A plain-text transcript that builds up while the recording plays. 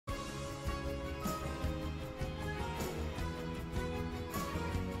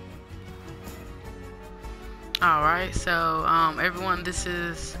Alright, so everyone, this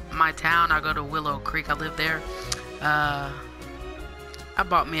is my town. I go to Willow Creek. I live there. Uh, I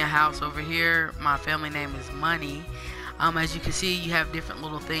bought me a house over here. My family name is Money. As you can see, you have different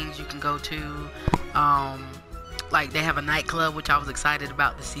little things you can go to. Um, like they have a nightclub, which I was excited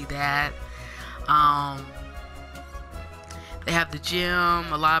about to see that. Um, they have the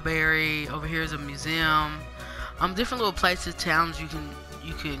gym, a library. Over here is a museum. Different little places, towns you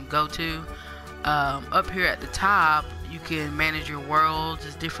can go to. Up here at the top, you can manage your worlds.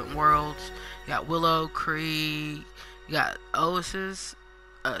 There's different worlds. You got Willow Creek, you got Oasis,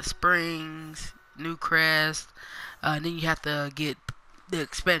 Springs, Newcrest. Then you have to get the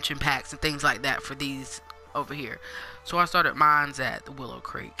expansion packs and things like that for these over here. So I started mines at the Willow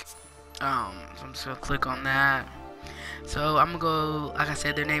Creek. So I'm just gonna click on that. So I'm gonna go. Like I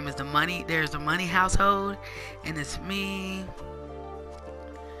said, their name is the Money. There's the Money household, and it's me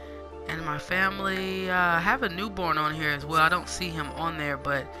and my family. I have a newborn on here as well. I don't see him on there,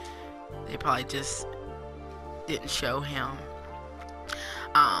 but they probably just didn't show him.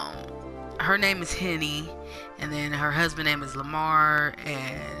 Um, Her name is Henny, and then her husband name is Lamar,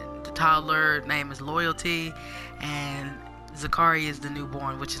 and the toddler name is Loyalty, and Zakari is the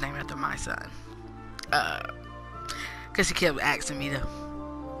newborn, which is named after my son. Cause he kept asking me to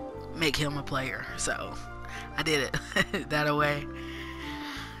make him a player, so I did it that way.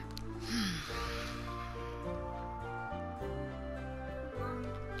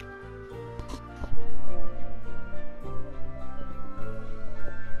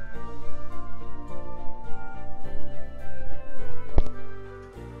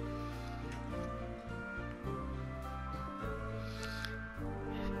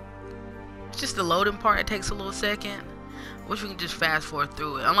 Just the loading part, it takes a little second. Wish we can just fast forward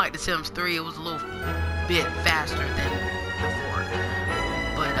through it. Unlike The Sims 3, it was a little bit faster than before.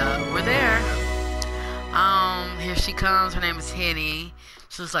 But we're there. Here she comes. Her name is Henny.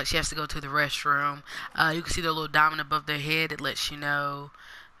 She looks like she has to go to the restroom. You can see the little diamond above their head. It lets you know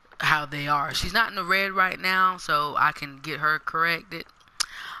how they are. She's not in the red right now, so I can get her corrected.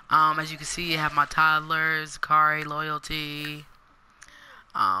 As you can see, you have my toddlers, Kari, Loyalty.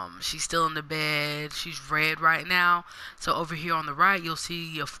 She's still in the bed. She's red right now. So over here on the right, you'll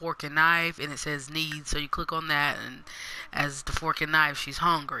see a fork and knife, and it says need. So you click on that, and as the fork and knife, she's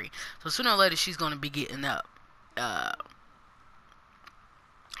hungry. So sooner or later, she's going to be getting up.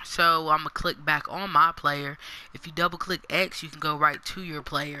 So I'm going to click back on my player. If you double click X, you can go right to your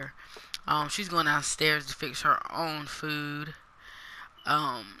player. She's going downstairs to fix her own food.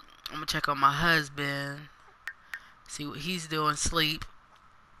 I'm going to check on my husband. See what he's doing. Sleep.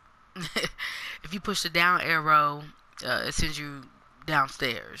 If you push the down arrow, it sends you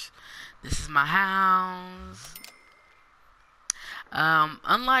downstairs. This is my house.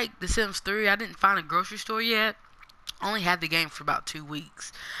 Unlike The Sims 3, I didn't find a grocery store yet. I only had the game for about 2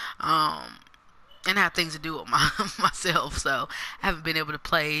 weeks. And I have things to do with myself, so I haven't been able to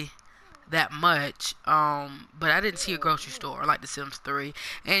play that much. But I didn't see a grocery store like The Sims 3.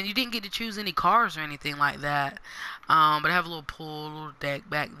 And you didn't get to choose any cars or anything like that. But I have a little pool, a little deck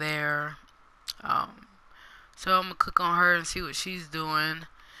back there. So I'm going to click on her and see what she's doing.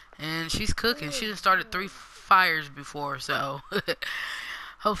 And she's cooking. She done started 3 fires before, so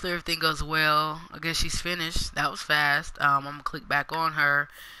hopefully everything goes well. I guess she's finished. That was fast. I'm going to click back on her.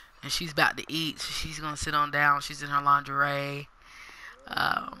 And she's about to eat, so she's going to sit on down. She's in her lingerie.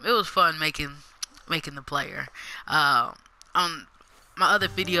 It was fun making the player. On my other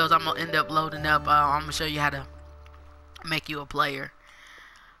videos, I'm going to end up loading up. I'm going to show you how to make you a player.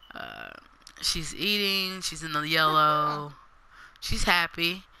 She's eating. She's in the yellow. She's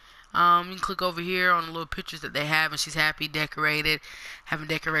happy. You can click over here on the little pictures that they have, and she's happy, decorated. Having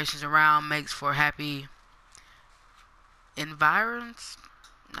decorations around makes for happy environs.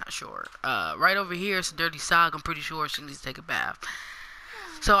 Not sure. Right over here is a dirty sock. I'm pretty sure she needs to take a bath.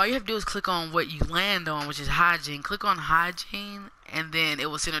 So all you have to do is click on what you land on, which is hygiene. Click on hygiene, and then it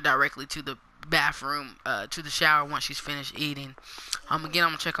will send her directly to the bathroom, to the shower once she's finished eating. Again, I'm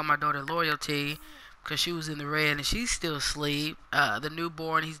going to check on my daughter Loyalty, because she was in the red, and she's still asleep. The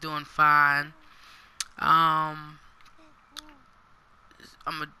newborn, he's doing fine. I'm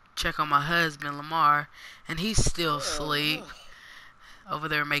going to check on my husband, Lamar, and he's still asleep. Over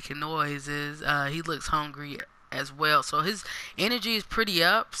there making noises. He looks hungry as well. So his energy is pretty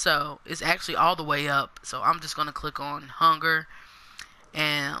up. So it's actually all the way up. So I'm just going to click on hunger.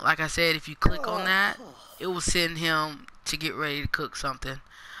 And like I said, if you click on that, it will send him to get ready to cook something.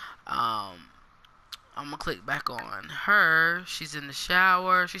 I'm going to click back on her. She's in the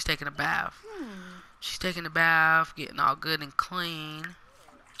shower. She's taking a bath. She's taking a bath, getting all good and clean.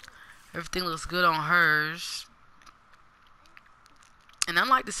 Everything looks good on hers. And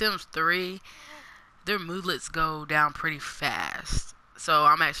unlike The Sims 3, their moodlets go down pretty fast. So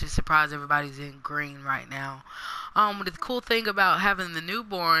I'm actually surprised everybody's in green right now. The cool thing about having the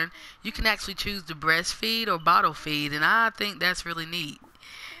newborn, you can actually choose to breastfeed or bottle feed, and I think that's really neat.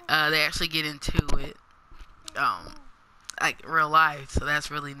 They actually get into it, um, like real life, so that's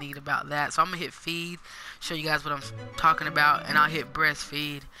really neat about that. So I'm gonna hit feed, show you guys what I'm talking about, and I'll hit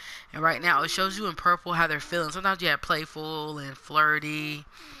breastfeed. And right now it shows you in purple how they're feeling. Sometimes you have playful and flirty.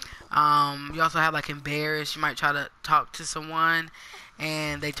 You also have like embarrassed. You might try to talk to someone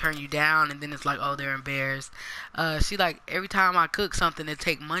and they turn you down, and then it's like, oh, they're embarrassed. See, like every time I cook something, they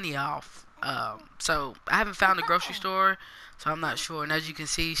take money off. So I haven't found a grocery store, so I'm not sure. And as you can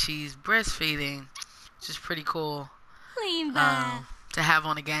see, she's breastfeeding, which is pretty cool to have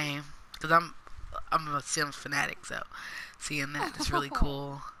on a game, because I'm a Sims fanatic, so seeing that is really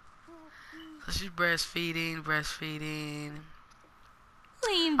cool. So she's breastfeeding.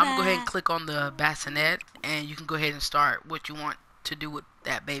 I'm gonna go ahead and click on the bassinet, and you can go ahead and start what you want to do with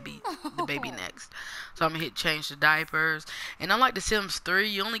that baby, the baby next. So I'm gonna hit change the diapers. And unlike The Sims 3,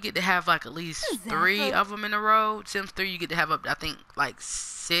 you only get to have like at least 3 of them in a row. Sims 3, you get to have up, I think, like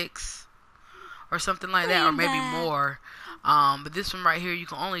 6 or something like that, or maybe more. But this one right here, you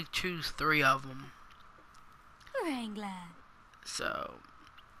can only choose 3 of them. So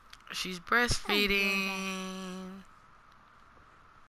she's breastfeeding.